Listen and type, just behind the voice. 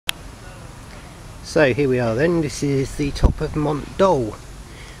So here we are then. This is the top of Mont Dol,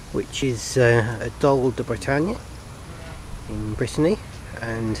 which is a Dol de Bretagne in Brittany,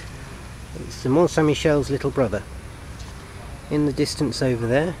 and it's the Mont Saint-Michel's little brother. In the distance over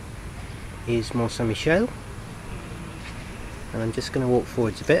there is Mont Saint-Michel, and I'm just going to walk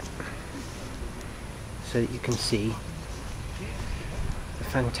forwards a bit so that you can see the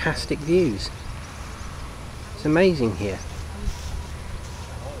fantastic views. It's amazing here.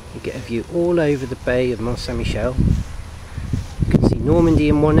 You get a view all over the bay of Mont Saint-Michel. You can see Normandy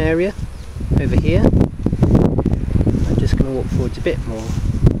in one area over here. I'm just going to walk forwards a bit more.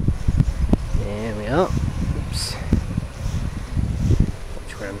 There we are. Oops.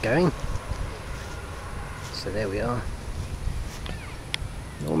 Watch where I'm going. So there we are.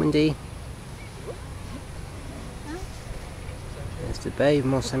 Normandy. There's the bay of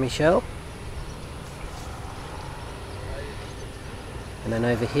Mont Saint-Michel. And then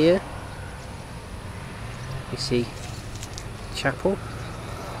over here you see the chapel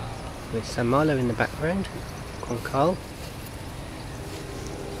with Saint Malo in the background, Concal,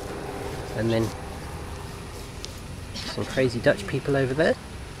 and then some crazy Dutch people over there.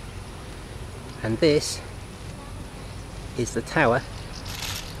 And this is the tower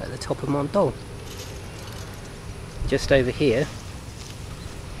at the top of Mont Dol. Just over here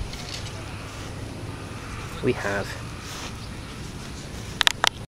we have